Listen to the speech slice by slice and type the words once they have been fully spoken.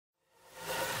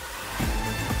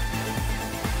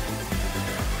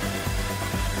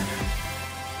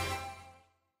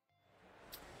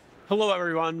Hello,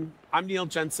 everyone. I'm Neil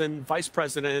Jensen, Vice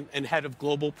President and Head of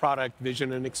Global Product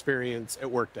Vision and Experience at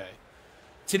Workday.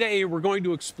 Today, we're going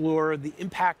to explore the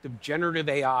impact of generative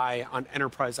AI on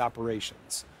enterprise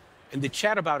operations and to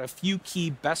chat about a few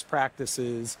key best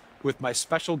practices with my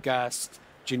special guest,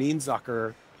 Jannine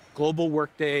Zucker, Global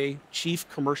Workday Chief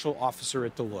Commercial Officer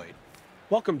at Deloitte.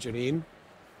 Welcome, Jannine.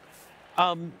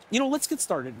 Let's get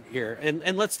started here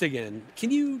and let's dig in.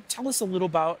 Can you tell us a little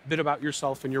bit about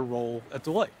yourself and your role at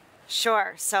Deloitte?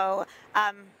 Sure. So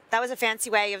that was a fancy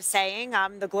way of saying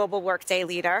I'm the global Workday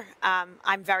leader.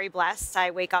 I'm very blessed.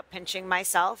 I wake up pinching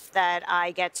myself that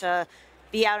I get to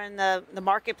be out in the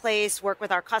marketplace, work with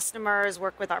our customers,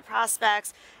 work with our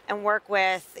prospects, and work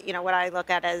with what I look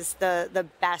at as the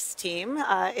best team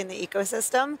in the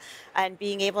ecosystem, and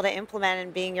being able to implement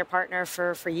and being your partner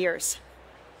for years.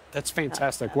 That's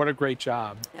fantastic. What a great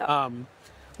job. Yep.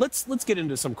 Let's get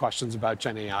into some questions about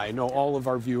Gen AI. I know all of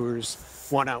our viewers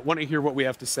want to hear what we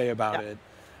have to say about it.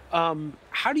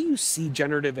 How do you see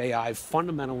generative AI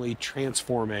fundamentally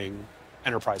transforming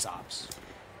enterprise ops?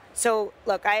 So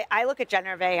look, I look at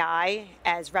generative AI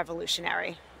as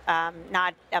revolutionary,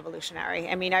 not evolutionary.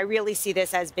 I mean, I really see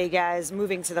this as big as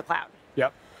moving to the cloud.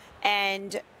 Yep.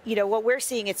 And what we're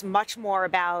seeing, it's much more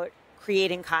about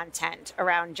creating content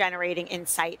around generating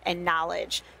insight and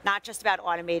knowledge, not just about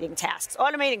automating tasks.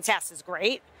 Automating tasks is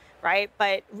great, right?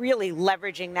 But really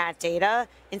leveraging that data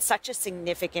in such a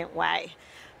significant way.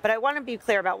 But I want to be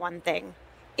clear about one thing.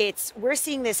 We're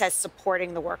seeing this as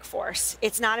supporting the workforce.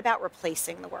 It's not about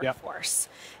replacing the workforce.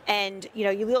 Yep. And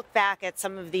you look back at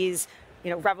some of these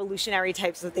revolutionary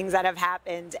types of things that have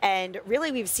happened, and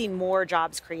really we've seen more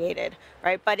jobs created,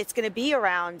 right? But it's going to be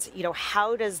around,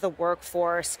 how does the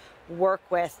workforce work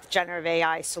with generative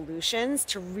AI solutions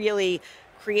to really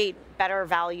create better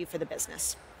value for the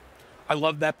business? I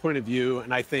love that point of view,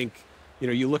 and I think,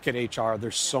 you look at HR,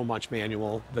 there's so much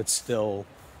manual that's still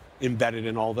embedded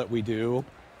in all that we do,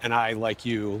 and I, like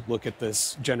you, look at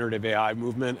this generative AI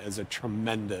movement as a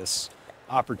tremendous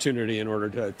opportunity in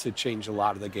order to change a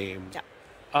lot of the game. Yeah.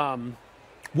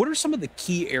 What are some of the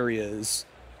key areas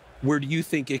where do you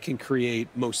think it can create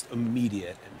most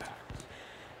immediate impact?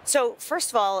 So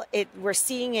first of all, we're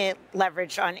seeing it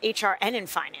leveraged on HR and in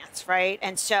finance, right?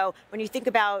 And so when you think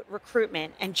about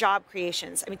recruitment and job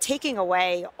creations, taking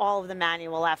away all of the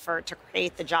manual effort to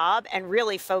create the job and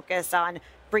really focus on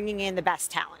bringing in the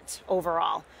best talent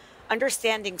overall.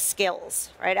 Understanding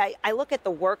skills, right? I look at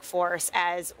the workforce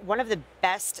as one of the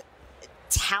best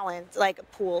talent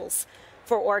pools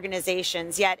for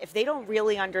organizations, yet if they don't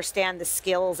really understand the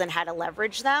skills and how to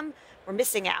leverage them, we're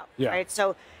missing out, right?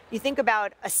 So you think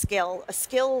about a skill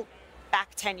back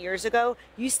 10 years ago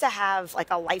used to have a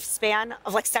lifespan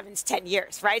of 7 to 10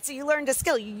 years, right? So you learned a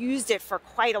skill, you used it for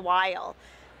quite a while.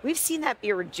 We've seen that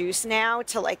be reduced now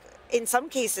to in some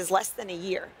cases less than a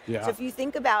year. Yeah. So if you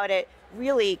think about it,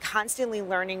 really constantly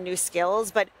learning new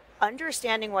skills, but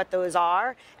understanding what those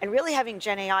are and really having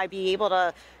Gen AI be able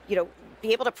to,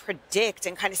 predict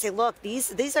and kind of say, look,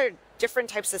 these are different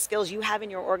types of skills you have in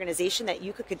your organization that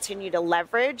you could continue to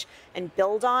leverage and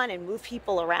build on and move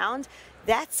people around.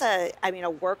 That's a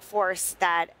workforce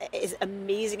that is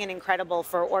amazing and incredible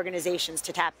for organizations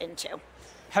to tap into.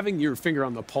 Having your finger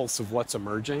on the pulse of what's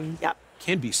emerging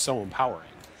can be so empowering,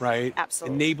 right?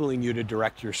 Absolutely. Enabling you to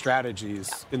direct your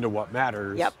strategies into what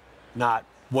matters, not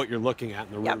what you're looking at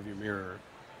in the rearview mirror.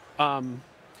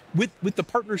 With the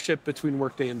partnership between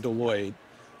Workday and Deloitte,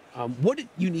 what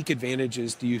unique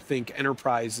advantages do you think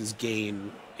enterprises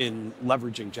gain in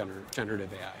leveraging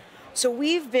generative AI? So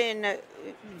we've been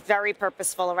very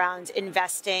purposeful around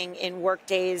investing in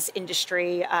Workday's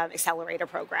industry accelerator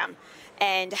program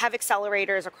and have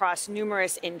accelerators across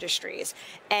numerous industries.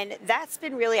 And that's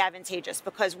been really advantageous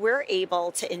because we're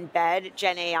able to embed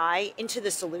Gen AI into the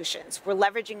solutions. We're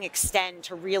leveraging Extend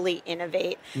to really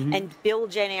innovate and build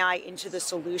Gen AI into the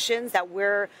solutions that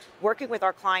we're working with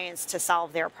our clients to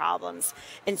solve their problems.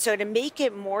 And so to make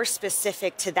it more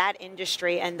specific to that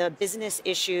industry and the business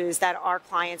issues that our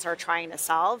clients are trying to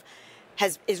solve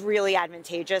is really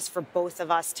advantageous for both of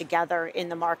us together in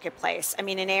the marketplace.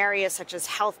 In areas such as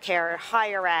healthcare,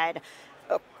 higher ed,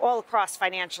 all across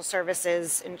financial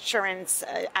services, insurance,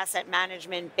 asset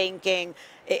management, banking.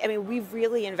 We've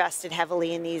really invested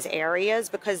heavily in these areas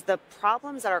because the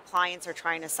problems that our clients are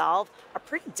trying to solve are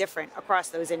pretty different across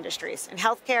those industries. And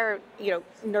healthcare,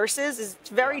 nurses is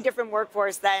a very different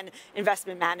workforce than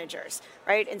investment managers,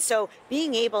 right? And so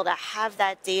being able to have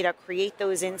that data, create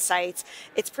those insights,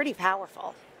 it's pretty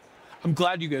powerful. I'm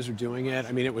glad you guys are doing it.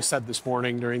 I mean, it was said this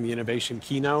morning during the innovation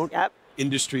keynote. Yep.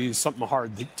 Industry is something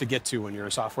hard to get to when you're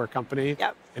a software company.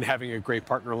 Yep. And having a great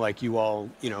partner like you all,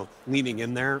 leaning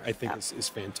in there, I think is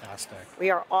fantastic. We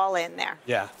are all in there.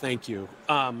 Yeah, thank you.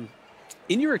 In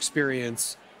your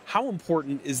experience, how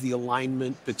important is the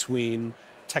alignment between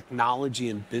technology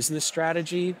and business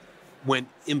strategy when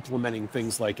implementing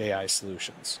things like AI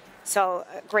solutions? So,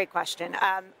 great question.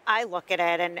 I look at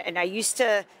it, and I used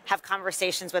to have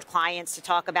conversations with clients to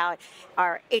talk about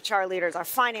our HR leaders, our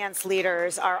finance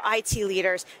leaders, our IT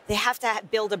leaders. They have to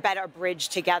build a better bridge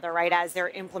together, right, as they're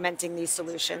implementing these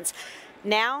solutions.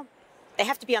 Now, they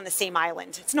have to be on the same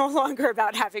island. It's no longer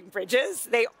about having bridges.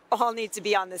 They all need to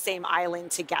be on the same island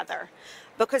together,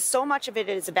 because so much of it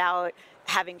is about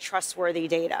having trustworthy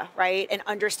data, right? And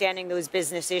understanding those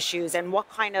business issues and what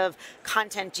kind of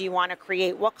content do you want to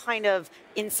create? What kind of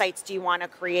insights do you want to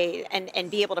create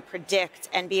and be able to predict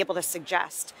and be able to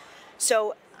suggest?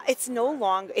 So it's no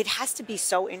longer, it has to be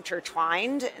so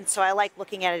intertwined. And so I like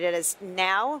looking at it as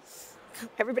now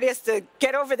everybody has to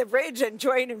get over the bridge and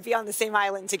join and be on the same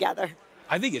island together.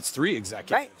 I think it's three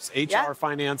executives, right. HR,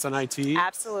 finance, and IT.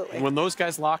 Absolutely. And when those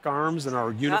guys lock arms and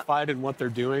are unified in what they're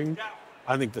doing,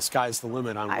 I think the sky's the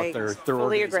limit on what their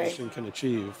organization can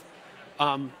achieve.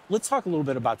 Let's talk a little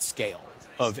bit about scale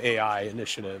of AI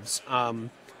initiatives.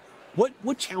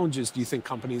 What challenges do you think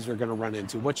companies are going to run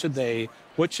into? What should they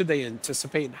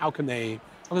anticipate, and how can they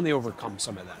overcome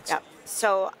some of that? Yep.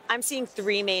 So I'm seeing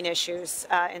three main issues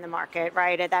in the market,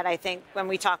 right? That I think when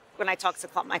I talk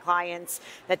to my clients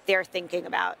that they're thinking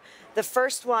about. The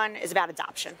first one is about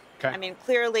adoption. Okay. I mean,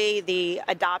 clearly the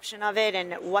adoption of it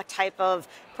and what type of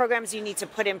programs you need to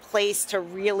put in place to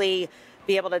really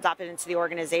be able to adopt it into the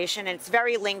organization. And it's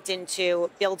very linked into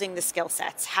building the skill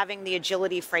sets, having the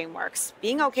agility frameworks,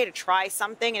 being okay to try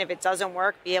something, and if it doesn't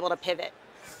work, be able to pivot.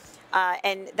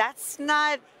 And that's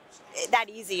not that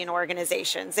easy in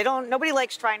organizations. Nobody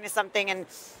likes trying something, and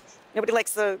nobody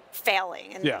likes the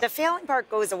failing. And the failing part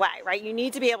goes away, right? You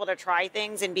need to be able to try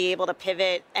things and be able to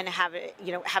pivot and have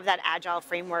that agile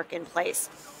framework in place.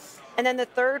 And then the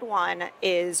third one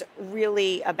is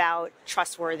really about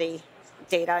trustworthy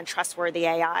data and trustworthy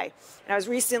AI. And I was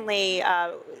recently,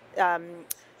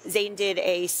 Zane did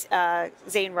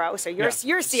Zane Rowe, so your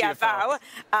CFO,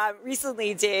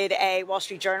 recently did a Wall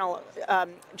Street Journal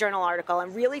article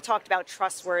and really talked about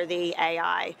trustworthy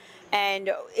AI.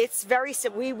 And it's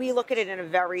we look at it in a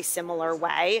very similar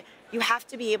way. You have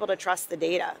to be able to trust the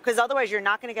data, because otherwise you're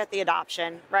not going to get the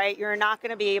adoption, right? You're not going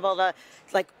to be able to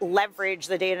leverage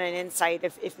the data and insight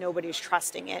if nobody's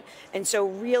trusting it. And so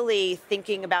really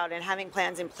thinking about and having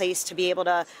plans in place to be able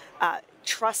to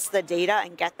trust the data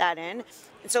and get that in.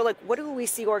 And so what do we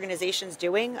see organizations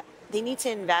doing? They need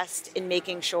to invest in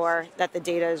making sure that the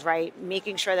data is right,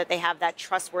 making sure that they have that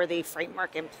trustworthy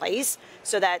framework in place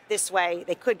so that this way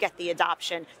they could get the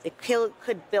adoption, they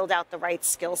could build out the right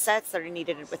skill sets that are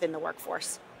needed within the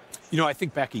workforce. I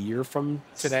think back a year from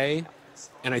today,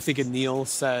 and I think Anil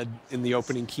said in the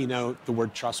opening keynote the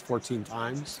word trust 14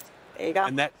 times. There you go.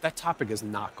 And that topic has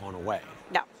not gone away.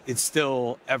 No. It's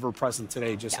still ever present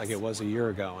today, just like it was a year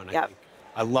ago. And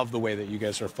I love the way that you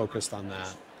guys are focused on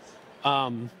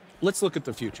that. Let's look at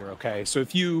the future, okay? So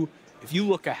if you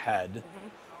look ahead,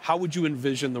 how would you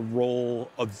envision the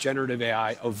role of generative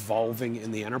AI evolving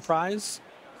in the enterprise?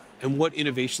 And what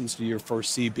innovations do you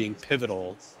foresee being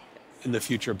pivotal in the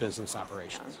future of business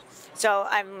operations? So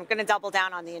I'm going to double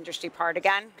down on the industry part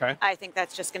again. Okay. I think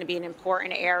that's just going to be an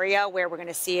important area where we're going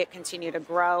to see it continue to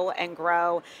grow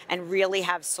and really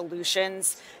have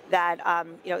solutions that,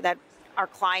 that our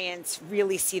clients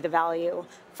really see the value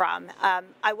from.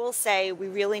 I will say we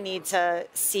really need to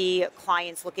see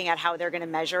clients looking at how they're going to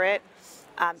measure it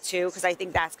too, because I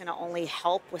think that's going to only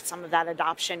help with some of that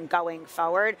adoption going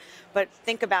forward. But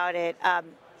think about it.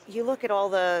 You look at all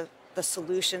the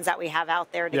solutions that we have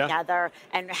out there together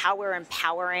and how we're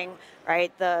empowering,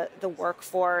 right, the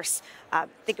workforce.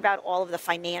 Think about all of the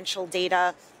financial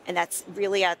data, and that's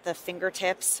really at the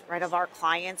fingertips, right, of our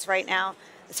clients right now.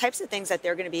 The types of things that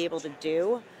they're going to be able to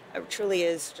do truly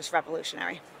is just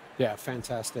revolutionary. Yeah,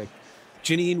 fantastic.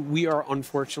 Jannine, we are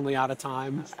unfortunately out of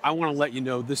time. I want to let you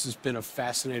know this has been a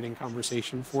fascinating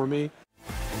conversation for me.